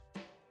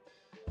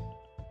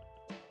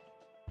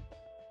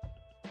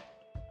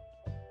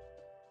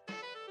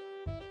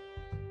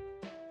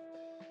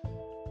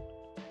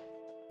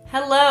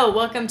Hello,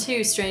 welcome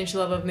to Strange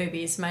Love of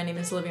Movies. My name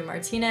is Olivia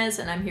Martinez,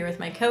 and I'm here with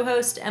my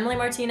co-host, Emily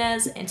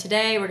Martinez, and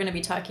today we're going to be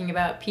talking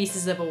about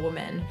Pieces of a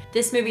Woman.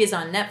 This movie is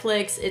on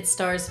Netflix. It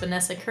stars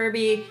Vanessa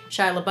Kirby,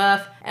 Shia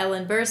LaBeouf,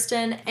 Ellen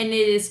Burstyn, and it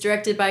is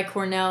directed by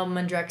Kornél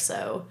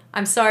Mundruczó.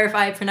 I'm sorry if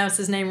I pronounced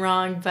his name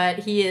wrong, but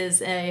he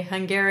is a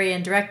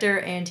Hungarian director,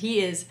 and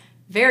he is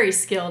very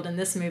skilled in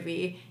this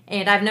movie.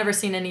 And I've never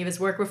seen any of his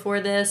work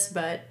before this,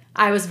 but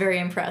I was very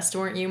impressed,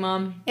 weren't you,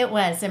 Mom? It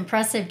was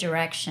impressive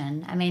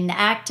direction. I mean, the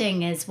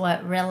acting is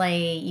what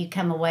really you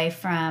come away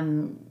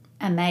from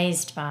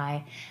amazed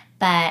by.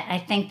 But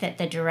I think that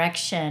the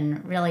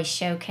direction really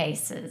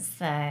showcases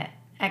the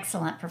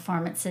excellent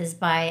performances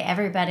by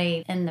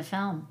everybody in the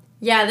film.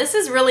 Yeah, this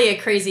is really a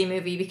crazy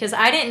movie because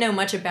I didn't know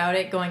much about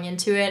it going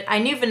into it. I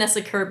knew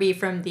Vanessa Kirby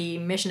from the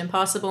Mission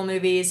Impossible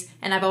movies,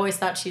 and I've always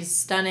thought she's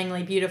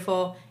stunningly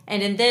beautiful.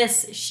 And in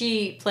this,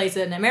 she plays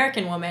an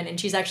American woman, and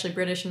she's actually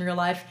British in real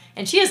life,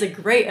 and she has a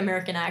great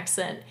American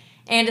accent.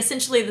 And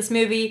essentially, this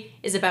movie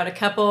is about a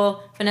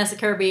couple, Vanessa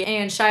Kirby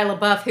and Shia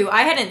LaBeouf, who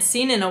I hadn't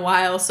seen in a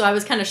while, so I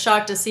was kind of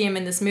shocked to see him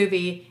in this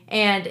movie.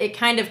 And it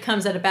kind of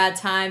comes at a bad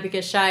time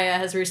because Shia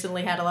has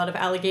recently had a lot of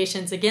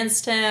allegations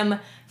against him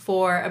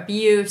for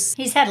abuse.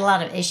 He's had a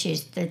lot of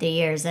issues through the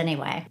years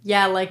anyway.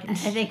 Yeah, like I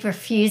think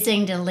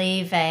refusing to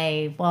leave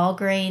a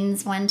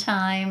Walgreens one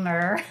time,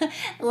 or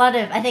a lot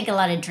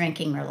of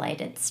drinking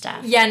related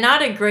stuff. Yeah,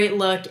 not a great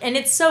look. And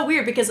it's so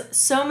weird because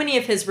so many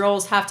of his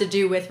roles have to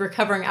do with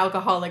recovering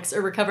alcoholics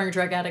or recovering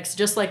drug addicts,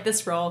 just like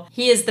this role.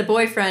 He is the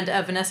boyfriend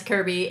of Vanessa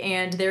Kirby,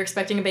 and they're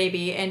expecting a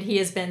baby, and he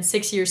has been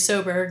 6 years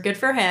sober. Good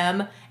for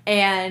him.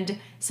 And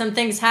some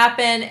things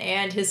happen,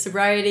 and his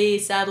sobriety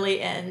sadly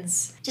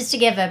ends. Just to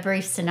give a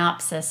brief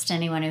synopsis to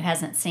anyone who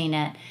hasn't seen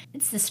it,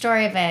 it's the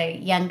story of a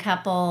young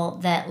couple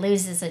that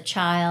loses a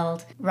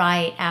child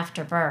right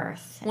after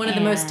birth. One of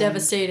the most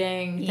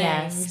devastating things.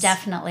 Yes,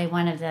 definitely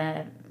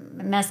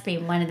must be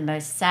one of the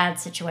most sad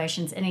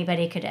situations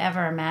anybody could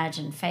ever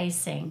imagine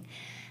facing.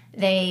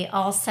 They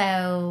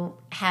also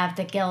have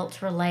the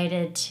guilt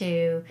related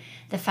to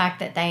the fact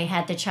that they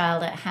had the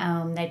child at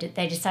home.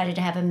 They decided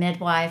to have a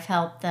midwife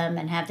help them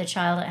and have the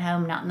child at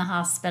home, not in the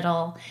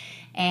hospital.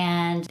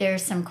 And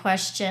there's some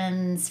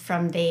questions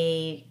from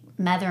the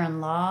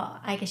mother-in-law,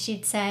 I guess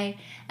you'd say,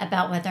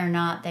 about whether or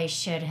not they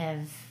should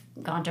have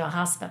gone to a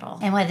hospital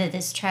and whether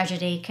this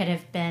tragedy could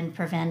have been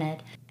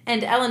prevented.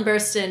 And Ellen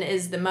Burstyn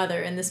is the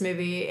mother in this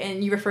movie,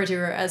 and you refer to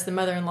her as the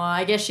mother-in-law.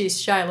 I guess she's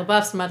Shia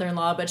LaBeouf's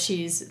mother-in-law, but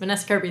she's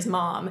Vanessa Kirby's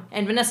mom.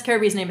 And Vanessa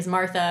Kirby's name is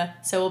Martha,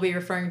 so we'll be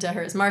referring to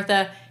her as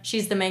Martha.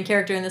 She's the main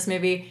character in this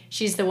movie.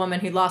 She's the woman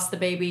who lost the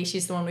baby.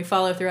 She's the one we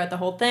follow throughout the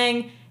whole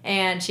thing,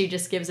 and she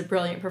just gives a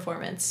brilliant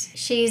performance.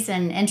 She's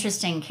an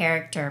interesting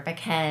character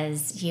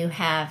because you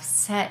have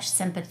such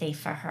sympathy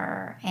for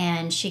her,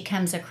 and she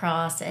comes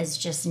across as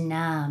just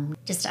numb,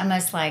 just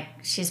almost like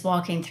she's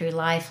walking through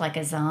life like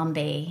a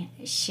zombie.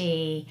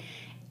 She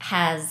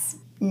has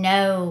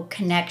no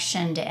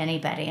connection to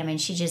anybody. I mean,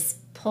 she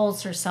just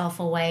pulls herself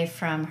away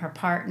from her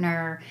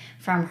partner,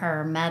 from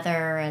her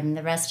mother, and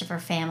the rest of her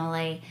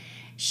family.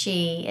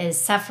 She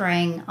is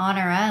suffering on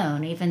her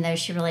own, even though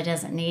she really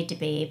doesn't need to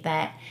be,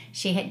 but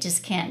she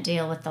just can't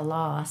deal with the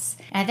loss.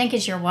 And I think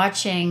as you're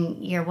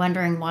watching, you're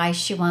wondering why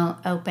she won't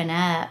open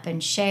up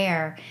and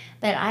share.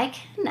 But I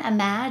can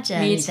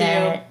imagine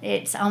that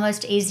it's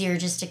almost easier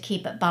just to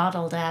keep it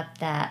bottled up,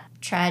 that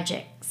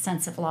tragic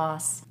sense of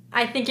loss.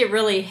 I think it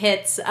really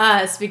hits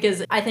us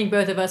because I think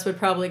both of us would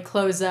probably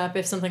close up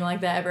if something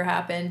like that ever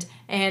happened.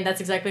 And that's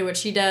exactly what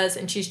she does.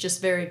 And she's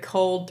just very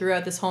cold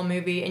throughout this whole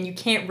movie. And you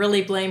can't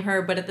really blame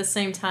her, but at the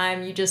same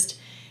time,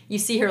 you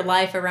see her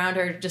life around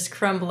her just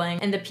crumbling.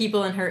 And the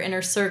people in her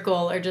inner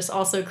circle are just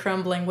also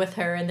crumbling with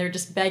her. And they're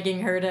just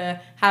begging her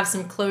to have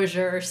some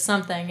closure or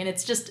something. And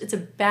it's a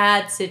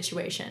bad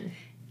situation.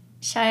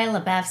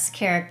 Shia LaBeouf's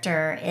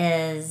character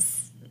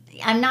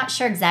I'm not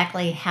sure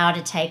exactly how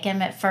to take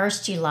him. At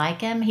first, you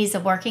like him. He's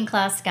a working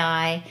class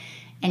guy,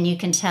 and you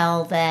can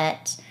tell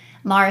that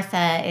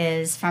Martha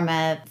is from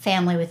a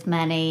family with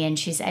money and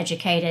she's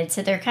educated.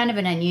 So they're kind of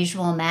an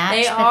unusual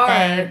match.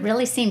 They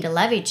really seem to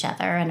love each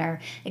other and are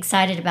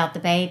excited about the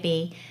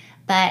baby.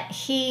 But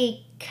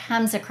he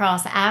comes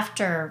across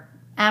after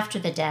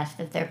the death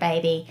of their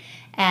baby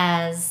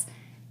as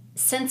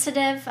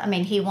sensitive. I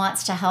mean, he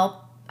wants to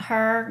help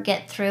her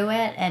get through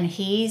it, and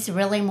he's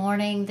really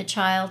mourning the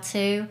child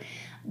too,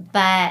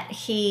 but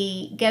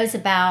he goes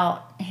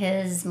about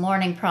his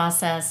mourning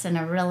process in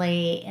a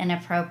really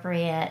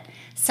inappropriate,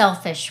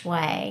 selfish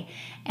way.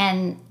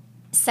 And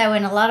so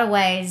in a lot of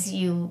ways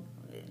you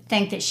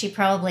think that she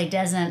probably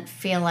doesn't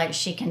feel like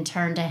she can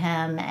turn to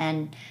him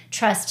and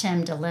trust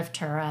him to lift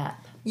her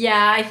up.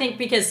 Yeah, I think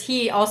because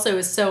he also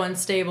is so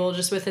unstable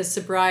just with his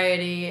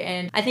sobriety,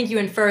 and I think you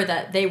infer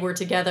that they were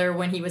together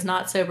when he was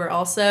not sober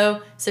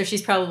also, so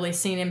she's probably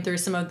seen him through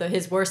some of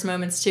his worst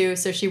moments too,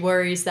 so she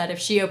worries that if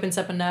she opens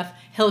up enough,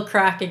 he'll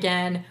crack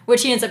again,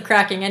 which he ends up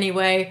cracking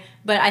anyway,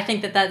 but I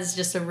think that is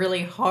just a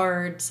really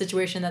hard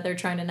situation that they're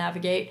trying to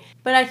navigate.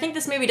 But I think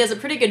this movie does a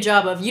pretty good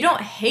job of, you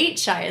don't hate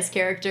Shia's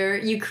character,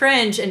 you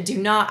cringe and do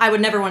not, I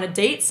would never want to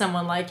date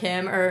someone like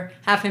him or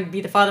have him be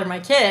the father of my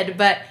kid,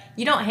 but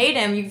you don't hate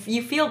him.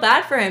 You feel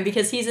bad for him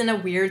because he's in a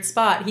weird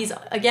spot. He's,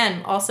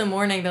 again, also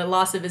mourning the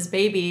loss of his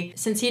baby.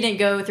 Since he didn't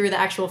go through the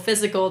actual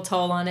physical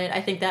toll on it,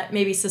 I think that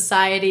maybe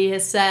society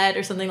has said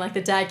or something like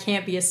the dad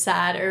can't be as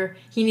sad or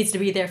he needs to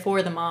be there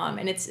for the mom.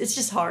 And it's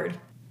just hard.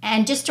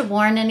 And just to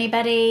warn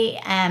anybody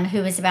who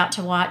is about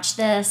to watch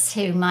this,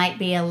 who might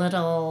be a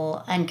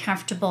little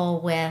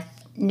uncomfortable with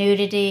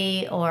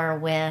nudity or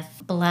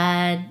with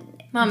blood,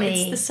 Mom,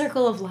 it's the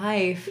circle of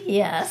life.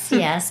 Yes,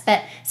 yes.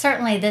 But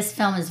certainly this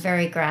film is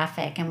very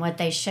graphic in what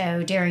they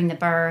show during the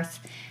birth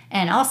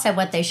and also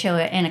what they show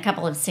in a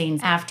couple of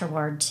scenes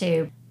afterward,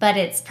 too. But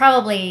it's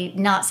probably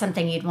not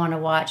something you'd want to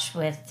watch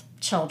with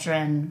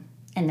children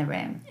in the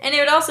room. And it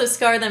would also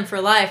scar them for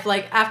life.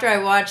 Like, after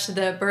I watched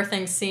the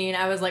birthing scene,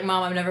 I was like,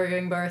 Mom, I'm never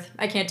giving birth.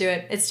 I can't do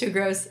it. It's too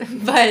gross.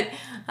 But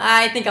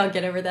I think I'll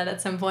get over that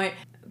at some point.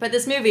 But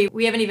this movie,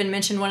 we haven't even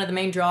mentioned one of the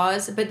main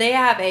draws, but they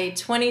have a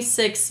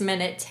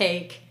 26-minute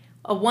take,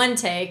 a one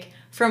take,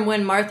 from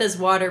when Martha's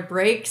water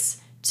breaks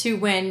to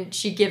when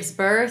she gives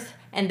birth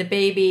and the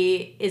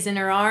baby is in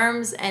her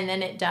arms and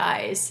then it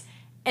dies.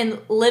 And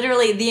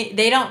literally,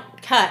 they don't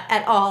cut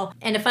at all.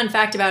 And a fun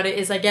fact about it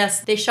is, I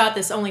guess, they shot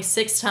this only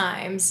 6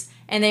 times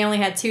and they only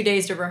had 2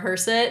 days to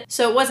rehearse it.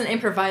 So it wasn't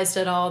improvised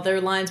at all. Their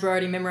lines were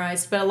already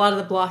memorized, but a lot of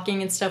the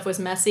blocking and stuff was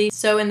messy.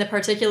 So in the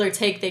particular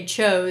take they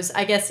chose,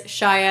 I guess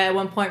Shia at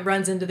one point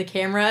runs into the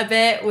camera a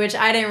bit, which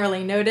I didn't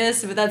really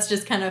notice, but that's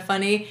just kind of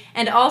funny.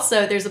 And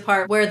also there's a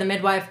part where the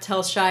midwife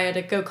tells Shia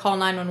to go call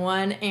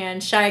 911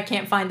 and Shia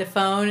can't find the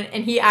phone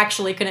and he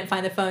actually couldn't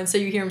find the phone. So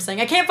you hear him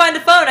saying, I can't find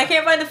the phone, I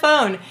can't find the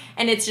phone.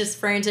 And it's just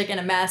frantic and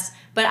a mess.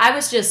 But I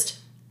was just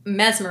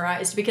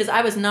mesmerized because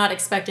I was not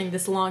expecting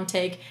this long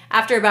take.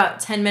 After about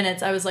 10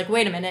 minutes, I was like,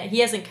 wait a minute, he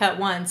hasn't cut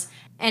once.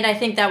 And I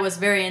think that was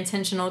very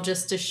intentional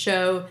just to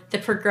show the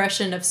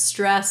progression of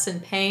stress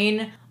and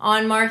pain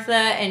on Martha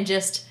and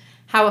just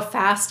how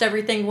fast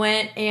everything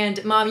went.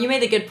 And Mom, you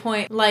made a good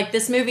point. Like,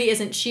 this movie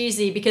isn't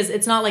cheesy because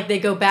it's not like they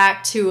go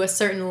back to a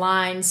certain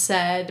line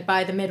said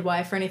by the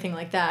midwife or anything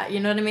like that.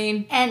 You know what I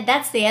mean? And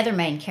that's the other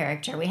main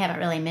character we haven't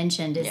really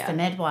mentioned is the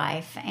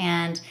midwife.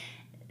 And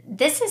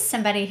this is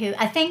somebody who,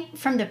 I think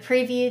from the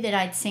preview that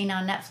I'd seen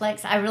on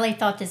Netflix, I really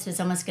thought this was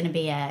almost going to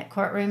be a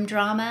courtroom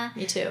drama.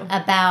 Me too.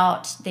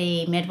 About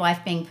the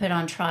midwife being put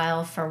on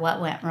trial for what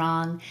went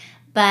wrong.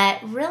 But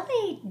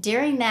really,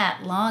 during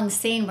that long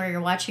scene where you're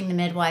watching the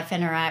midwife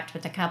interact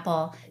with the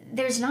couple,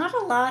 there's not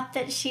a lot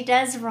that she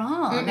does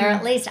wrong. Or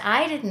at least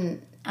I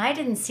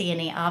didn't see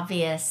any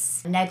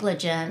obvious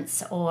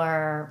negligence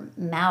or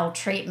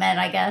maltreatment,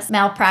 I guess,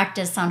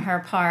 malpractice on her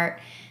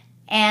part.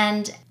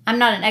 And I'm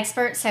not an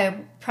expert, so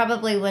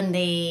probably when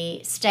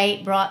the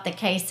state brought the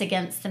case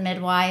against the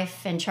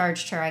midwife and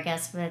charged her, I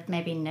guess, with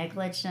maybe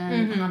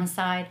negligent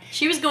homicide.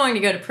 She was going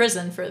to go to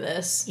prison for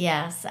this.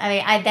 Yes. I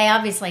mean, they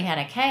obviously had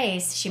a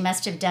case. She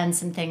must have done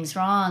some things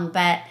wrong,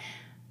 but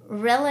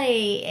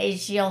really,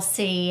 as you'll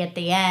see at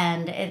the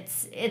end,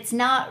 it's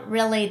not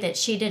really that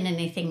she did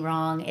anything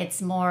wrong.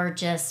 It's more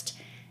just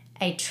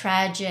a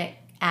tragic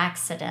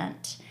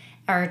accident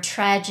or a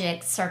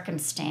tragic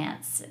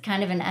circumstance,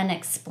 kind of an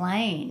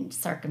unexplained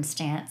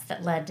circumstance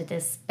that led to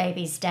this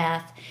baby's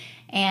death.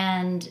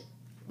 And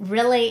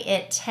really,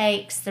 it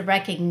takes the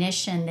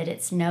recognition that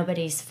it's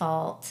nobody's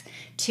fault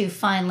to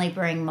finally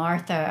bring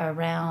Martha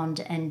around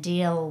and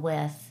deal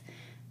with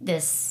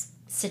this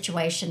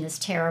situation, this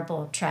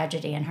terrible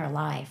tragedy in her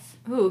life.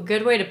 Ooh,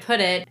 good way to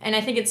put it. And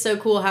I think it's so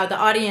cool how the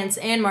audience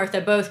and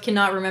Martha both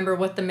cannot remember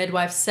what the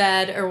midwife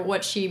said or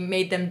what she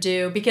made them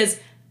do because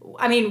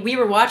I mean, we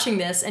were watching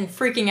this and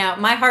freaking out.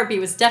 My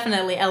heartbeat was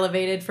definitely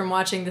elevated from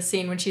watching the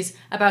scene when she's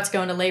about to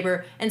go into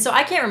labor. And so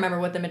I can't remember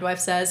what the midwife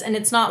says. And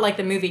it's not like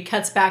the movie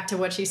cuts back to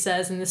what she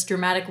says in this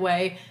dramatic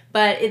way.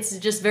 But it's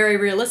just very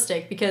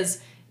realistic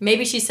because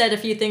maybe she said a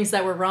few things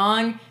that were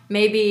wrong.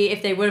 Maybe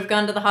if they would have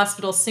gone to the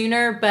hospital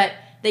sooner. But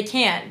they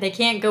can't. They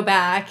can't go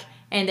back.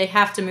 And they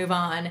have to move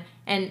on.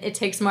 And it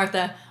takes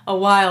Martha a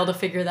while to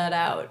figure that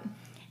out.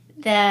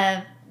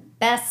 The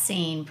best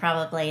scene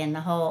probably in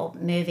the whole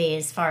movie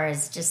as far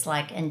as just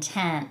like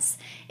intense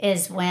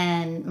is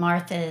when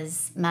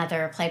Martha's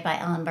mother, played by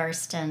Ellen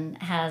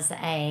Burstyn, has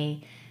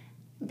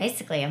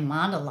basically a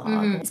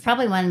monologue. It's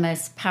probably one of the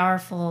most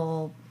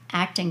powerful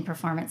acting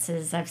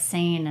performances I've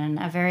seen in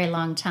a very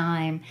long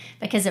time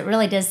because it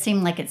really does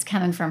seem like it's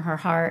coming from her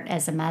heart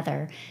as a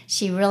mother.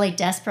 She really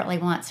desperately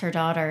wants her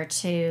daughter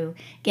to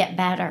get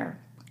better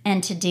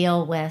and to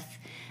deal with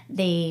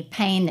the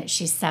pain that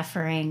she's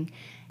suffering.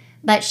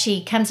 But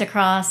she comes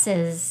across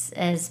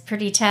as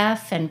pretty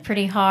tough and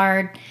pretty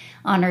hard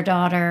on her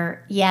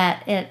daughter,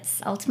 yet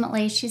it's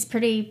ultimately she's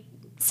pretty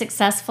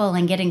successful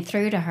in getting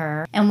through to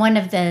her. And one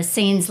of the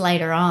scenes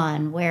later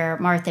on where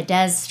Martha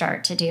does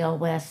start to deal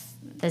with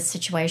the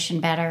situation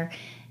better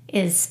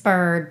is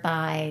spurred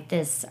by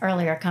this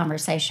earlier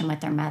conversation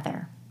with her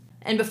mother.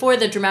 And before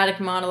the dramatic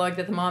monologue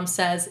that the mom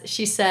says,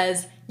 she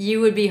says,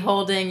 "You would be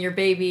holding your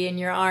baby in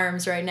your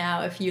arms right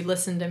now if you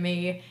listened to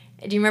me."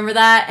 Do you remember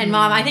that? And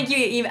Mom, I think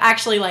you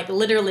actually like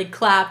literally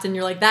clapped and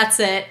you're like, that's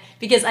it.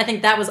 Because I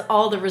think that was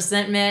all the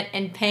resentment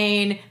and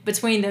pain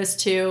between those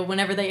two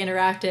whenever they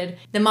interacted.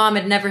 The mom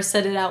had never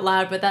said it out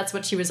loud, but that's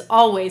what she was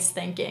always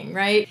thinking,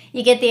 right?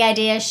 You get the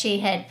idea she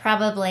had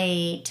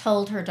probably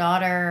told her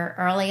daughter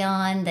early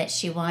on that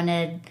she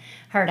wanted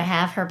her to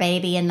have her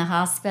baby in the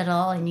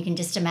hospital, and you can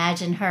just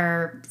imagine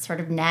her sort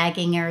of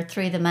nagging her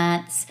through the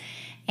months.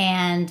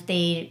 And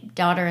the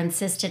daughter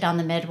insisted on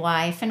the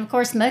midwife. And of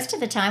course, most of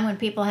the time when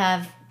people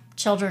have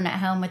children at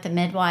home with a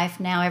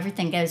midwife, now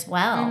everything goes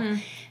well. Mm-hmm.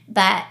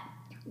 But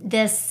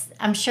this,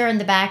 I'm sure in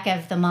the back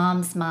of the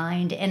mom's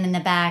mind and in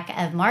the back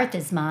of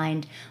Martha's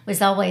mind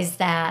was always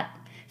that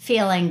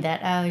feeling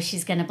that, oh,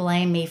 she's going to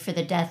blame me for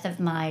the death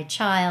of my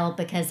child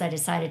because I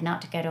decided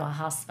not to go to a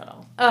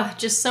hospital. Oh,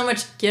 just so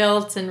much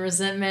guilt and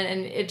resentment,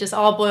 and it just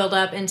all boiled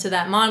up into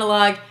that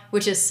monologue,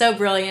 which is so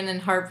brilliant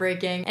and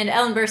heartbreaking. And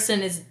Ellen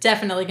Burstyn is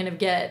definitely going to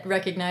get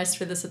recognized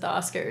for this at the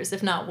Oscars,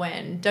 if not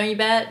win. Don't you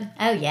bet?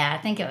 Oh, yeah. I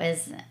think it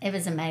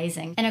was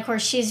amazing. And, of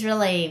course, she's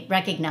really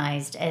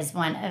recognized as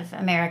one of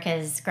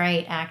America's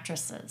great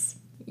actresses.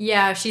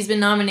 Yeah, she's been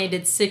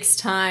nominated 6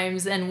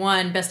 times and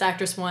won Best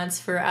Actress once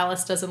for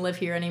Alice Doesn't Live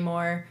Here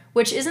Anymore,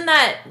 which isn't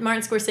that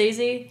Martin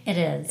Scorsese? It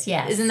is,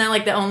 yes. Isn't that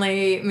like the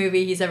only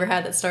movie he's ever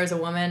had that stars a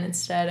woman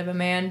instead of a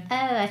man? Oh,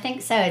 I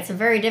think so. It's a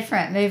very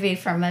different movie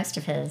from most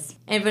of his.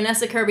 And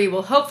Vanessa Kirby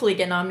will hopefully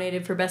get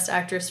nominated for Best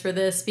Actress for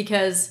this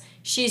because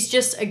she's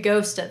just a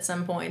ghost at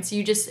some points.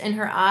 You just, in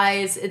her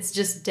eyes, it's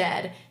just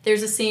dead.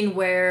 There's a scene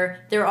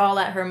where they're all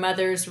at her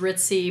mother's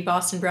ritzy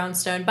Boston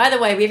brownstone. By the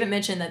way, we haven't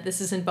mentioned that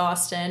this is in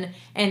Boston,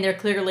 and they're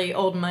clearly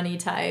old money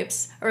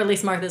types, or at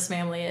least Martha's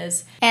family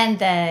is. And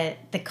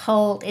the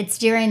cold, it's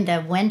during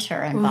the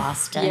winter in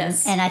Boston.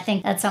 Yes. And I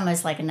think that's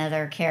almost like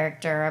another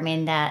character. I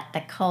mean, that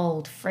the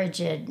cold,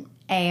 frigid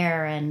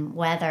air and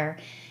weather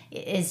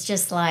is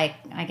just like,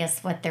 I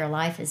guess, what their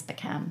life has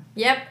become.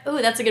 Yep.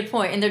 Ooh, that's a good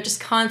point. And they're just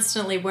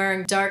constantly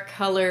wearing dark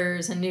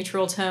colors and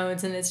neutral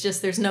tones, and it's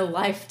just, there's no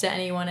life to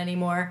anyone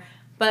anymore.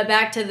 But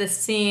back to this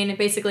scene,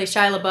 basically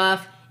Shia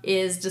LaBeouf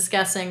is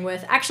discussing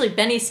with, actually,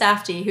 Benny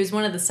Safdie, who's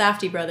one of the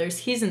Safdie brothers.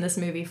 He's in this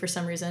movie for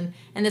some reason.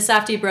 And the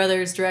Safdie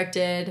brothers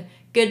directed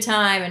Good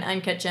Time and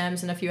Uncut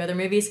Gems and a few other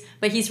movies,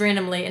 but he's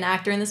randomly an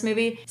actor in this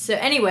movie. So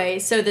anyway,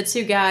 so the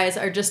two guys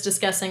are just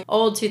discussing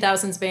old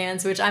 2000s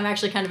bands, which I'm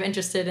actually kind of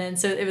interested in,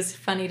 so it was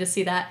funny to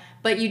see that.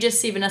 But you just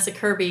see Vanessa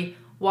Kirby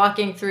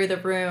walking through the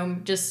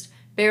room, just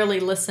barely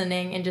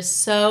listening and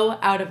just so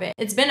out of it.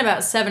 It's been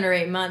about 7 or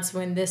 8 months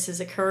when this is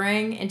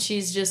occurring, and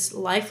she's just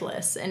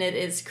lifeless, and it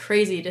is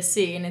crazy to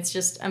see, and it's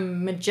just a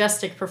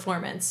majestic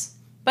performance.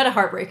 But a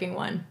heartbreaking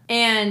one.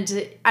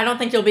 And I don't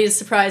think you'll be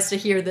surprised to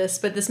hear this,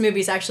 but this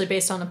movie is actually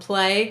based on a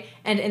play.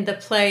 And in the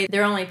play,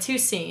 there are only 2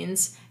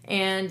 scenes.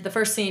 And the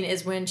first scene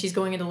is when she's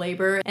going into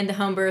labor and the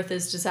home birth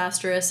is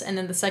disastrous. And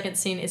then the second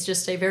scene is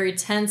just a very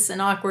tense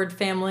and awkward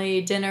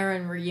family dinner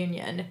and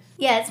reunion.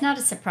 Yeah, it's not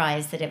a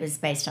surprise that it was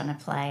based on a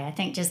play. I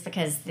think just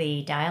because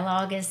the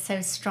dialogue is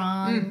so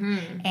strong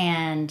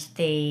and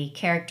the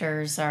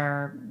characters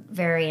are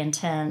very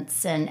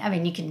intense. And I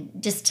mean, you can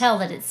just tell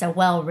that it's a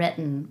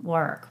well-written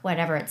work,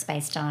 whatever it's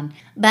based on.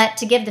 But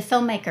to give the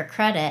filmmaker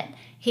credit,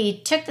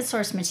 he took the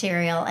source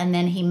material and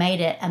then he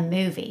made it a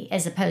movie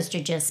as opposed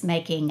to just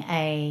making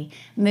a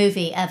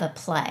movie of a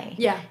play.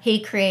 Yeah.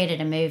 He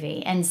created a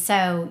movie. And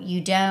so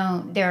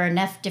there are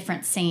enough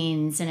different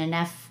scenes and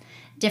enough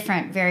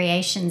different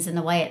variations in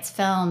the way it's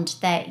filmed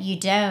that you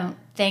don't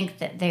think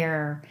that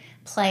they're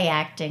play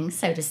acting,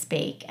 so to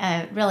speak.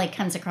 It really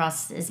comes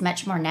across as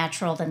much more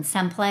natural than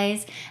some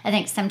plays. I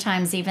think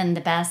sometimes even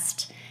the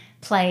best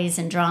plays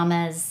and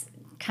dramas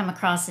come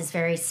across as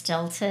very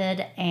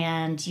stilted,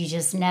 and you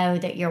just know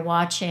that you're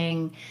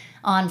watching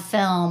on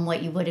film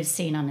what you would have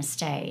seen on a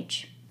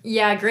stage.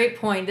 Yeah, great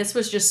point. This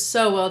was just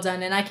so well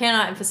done, and I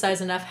cannot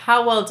emphasize enough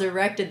how well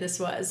directed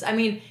this was. I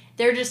mean,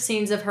 there are just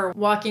scenes of her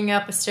walking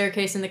up a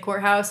staircase in the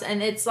courthouse,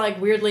 and it's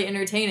like weirdly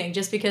entertaining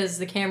just because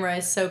the camera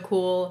is so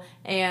cool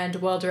and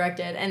well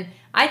directed. And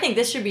I think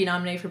this should be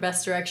nominated for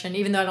Best Direction,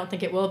 even though I don't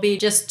think it will be,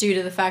 just due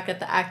to the fact that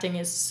the acting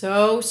is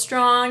so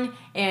strong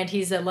and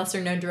he's a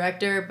lesser known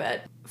director.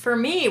 But for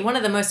me, one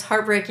of the most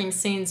heartbreaking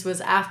scenes was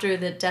after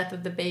the death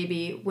of the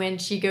baby when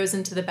she goes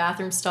into the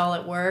bathroom stall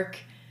at work.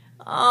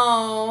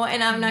 Oh,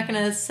 and I'm not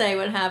going to say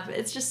what happened.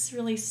 It's just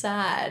really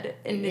sad.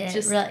 And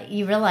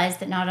you realize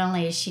that not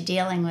only is she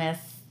dealing with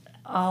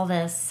all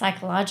this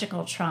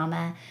psychological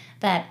trauma,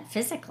 but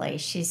physically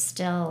she's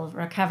still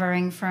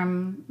recovering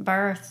from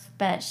birth,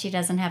 but she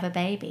doesn't have a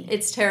baby.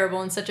 It's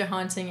terrible and such a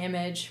haunting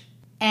image.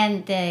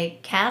 And the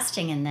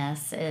casting in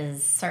this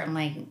is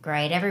certainly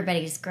great.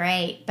 Everybody's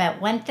great. But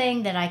one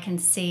thing that I can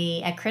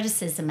see, a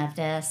criticism of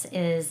this,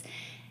 is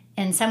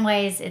in some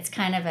ways it's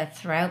kind of a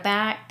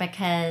throwback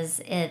because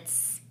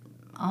it's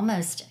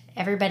almost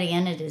everybody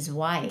in it is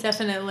white.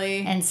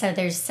 Definitely. And so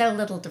there's so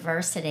little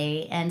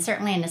diversity. And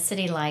certainly in a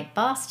city like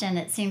Boston,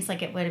 it seems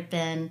like it would have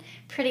been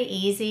pretty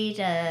easy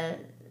to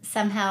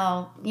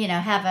somehow,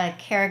 have a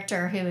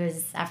character who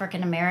is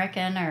African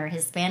American or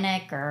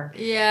Hispanic or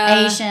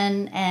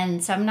Asian.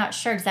 And so I'm not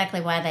sure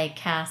exactly why they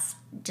cast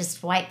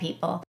just white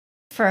people.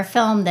 For a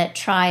film that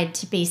tried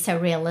to be so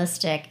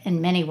realistic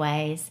in many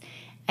ways,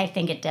 I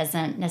think it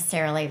doesn't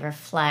necessarily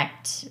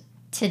reflect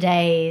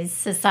today's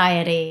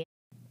society.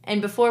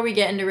 And before we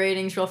get into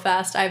ratings real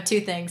fast, I have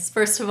two things.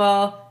 First of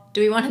all,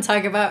 do we want to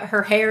talk about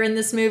her hair in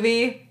this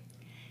movie?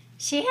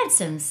 She had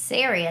some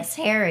serious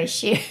hair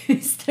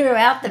issues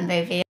throughout the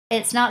movie.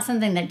 It's not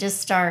something that just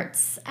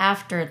starts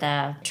after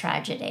the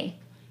tragedy.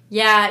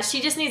 Yeah,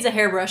 she just needs a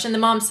hairbrush, and the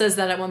mom says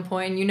that at one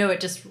point, and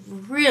it just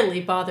really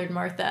bothered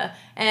Martha.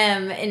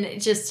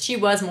 And she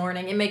was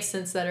mourning. It makes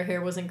sense that her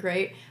hair wasn't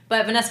great.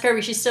 But Vanessa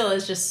Kirby, she still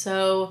is just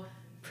so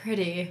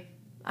pretty.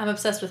 I'm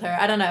obsessed with her.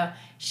 I don't know.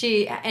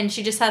 She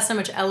just has so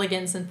much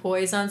elegance and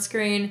poise on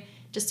screen.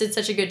 Just did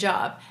such a good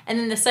job. And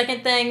then the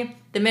second thing,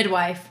 the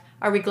midwife.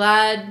 Are we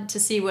glad to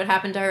see what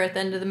happened to her at the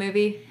end of the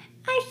movie?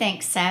 I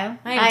think so. I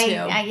am too.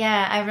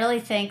 I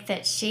really think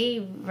that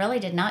she really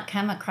did not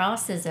come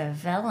across as a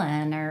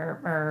villain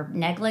or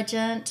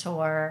negligent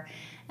or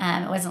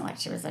it wasn't like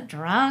she was a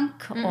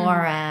drunk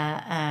or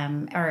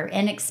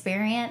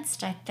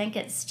inexperienced. I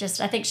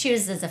think she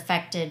was as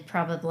affected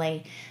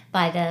probably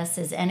by this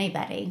as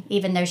anybody,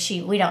 even though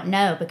we don't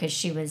know because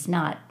she was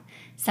not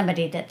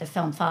somebody that the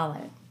film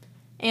followed.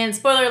 And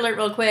spoiler alert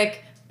real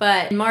quick,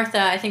 but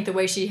Martha, I think the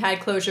way she had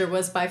closure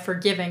was by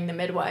forgiving the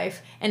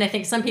midwife. And I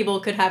think some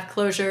people could have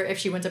closure if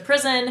she went to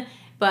prison,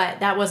 but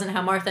that wasn't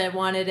how Martha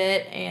wanted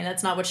it, and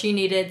that's not what she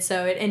needed,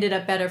 so it ended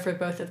up better for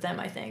both of them,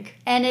 I think.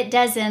 And it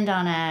does end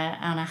on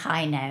a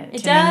high note.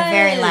 It does. The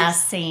very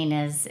last scene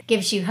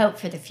gives you hope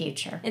for the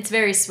future. It's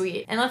very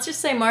sweet. And let's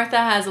just say Martha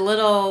has a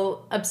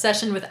little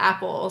obsession with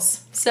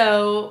apples.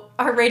 So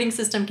our rating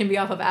system can be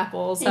off of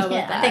apples. How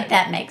about that? I think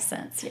that makes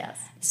sense, yes.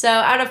 So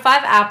out of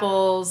 5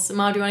 apples,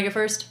 Mom, do you want to go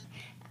first?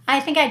 I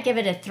think I'd give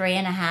it a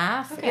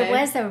 3.5. Okay. It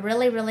was a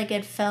really, really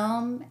good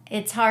film.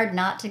 It's hard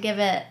not to give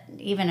it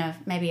even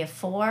maybe a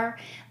 4,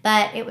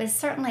 but it was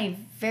certainly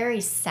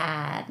very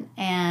sad,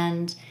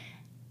 and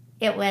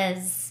it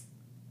was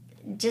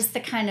just the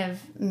kind of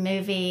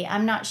movie,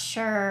 I'm not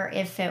sure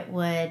if it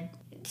would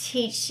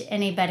teach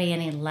anybody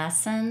any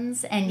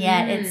lessons, and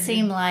yet it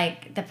seemed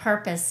like the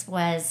purpose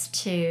was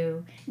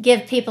to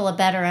give people a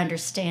better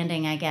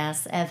understanding, I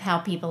guess, of how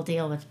people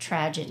deal with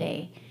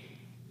tragedy.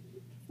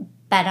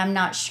 But I'm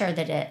not sure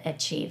that it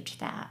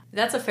achieved that.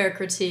 That's a fair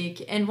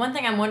critique. And one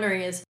thing I'm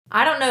wondering is,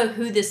 I don't know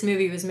who this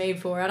movie was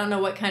made for. I don't know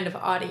what kind of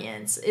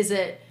audience. Is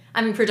it,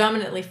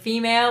 predominantly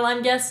female,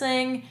 I'm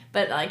guessing,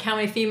 but like how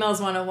many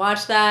females want to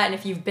watch that? And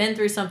if you've been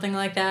through something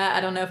like that, I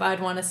don't know if I'd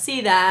want to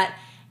see that.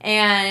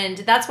 And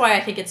that's why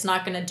I think it's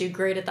not going to do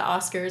great at the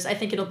Oscars. I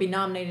think it'll be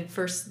nominated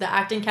for the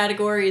acting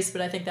categories,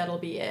 but I think that'll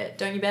be it.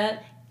 Don't you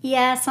bet?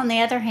 Yes, on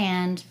the other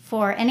hand,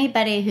 for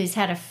anybody who's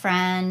had a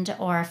friend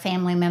or a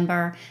family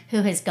member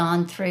who has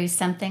gone through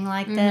something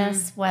like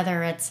this,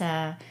 whether it's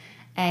a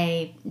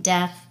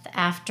death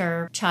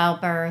after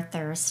childbirth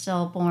or a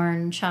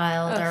stillborn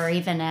child or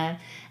even a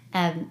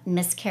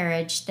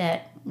miscarriage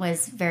that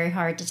was very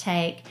hard to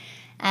take,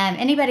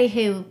 anybody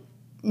who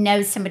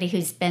knows somebody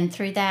who's been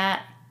through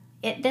that,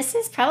 this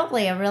is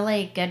probably a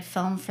really good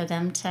film for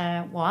them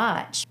to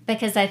watch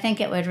because I think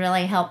it would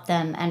really help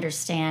them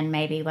understand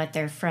maybe what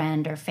their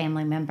friend or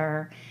family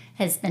member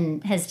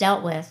has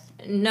dealt with.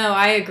 No,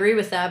 I agree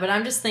with that, but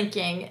I'm just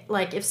thinking,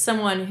 like, if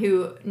someone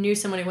who knew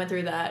someone who went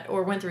through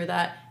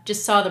that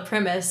just saw the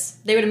premise,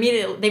 they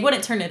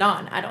wouldn't turn it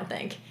on, I don't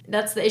think.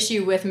 That's the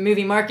issue with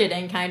movie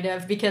marketing, kind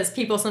of, because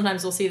people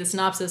sometimes will see the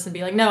synopsis and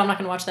be like, no, I'm not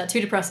going to watch that,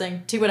 too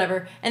depressing, too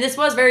whatever. And this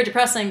was very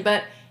depressing,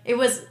 but it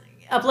was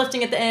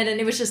uplifting at the end, and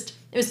it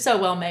was so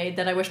well made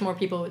that I wish more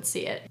people would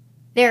see it.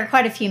 There are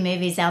quite a few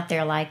movies out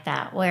there like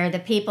that where the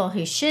people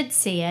who should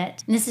see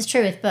it, and this is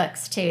true with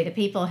books too, the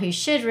people who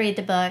should read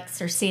the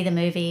books or see the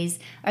movies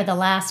are the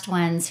last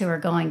ones who are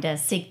going to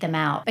seek them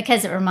out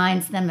because it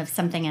reminds them of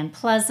something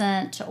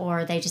unpleasant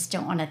or they just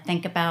don't want to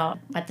think about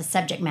what the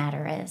subject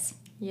matter is.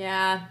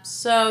 Yeah,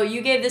 so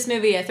you gave this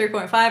movie a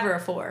 3.5 or a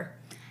 4?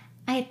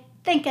 I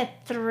think a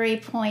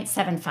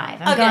 3.75.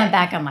 I'm going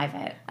back on my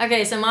vote.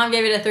 Okay, so Mom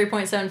gave it a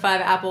 3.75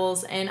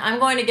 apples, and I'm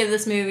going to give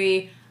this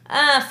movie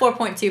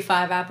 4.25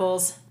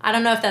 apples. I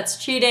don't know if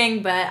that's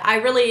cheating, but I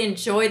really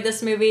enjoyed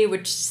this movie,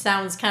 which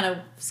sounds kind of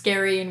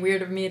scary and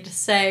weird of me to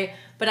say,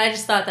 but I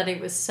just thought that it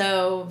was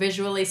so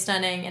visually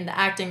stunning, and the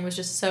acting was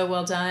just so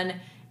well done,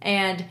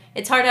 and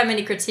it's hard to have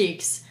many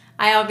critiques.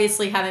 I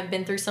obviously haven't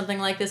been through something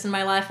like this in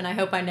my life, and I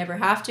hope I never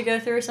have to go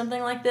through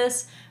something like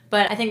this.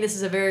 But I think this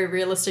is a very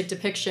realistic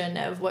depiction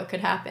of what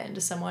could happen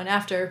to someone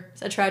after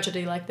a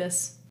tragedy like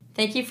this.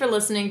 Thank you for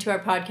listening to our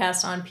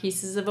podcast on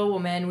Pieces of a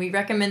Woman. We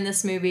recommend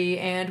this movie,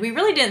 and we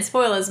really didn't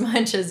spoil as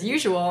much as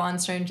usual on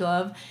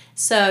Strangelove,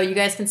 so you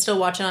guys can still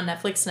watch it on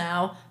Netflix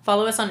now.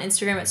 Follow us on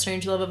Instagram at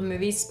Strangelove of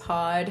Movies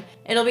Pod.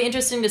 It'll be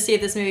interesting to see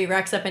if this movie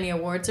racks up any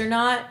awards or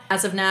not.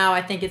 As of now,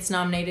 I think it's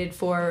nominated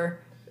for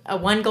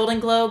one Golden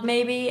Globe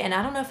maybe, and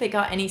I don't know if it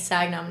got any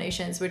SAG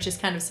nominations, which is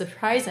kind of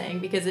surprising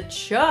because it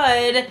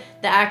should.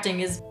 The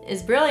acting is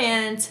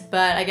brilliant,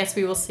 but I guess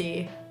we will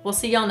see. We'll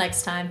see y'all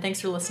next time. Thanks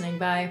for listening.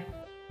 Bye.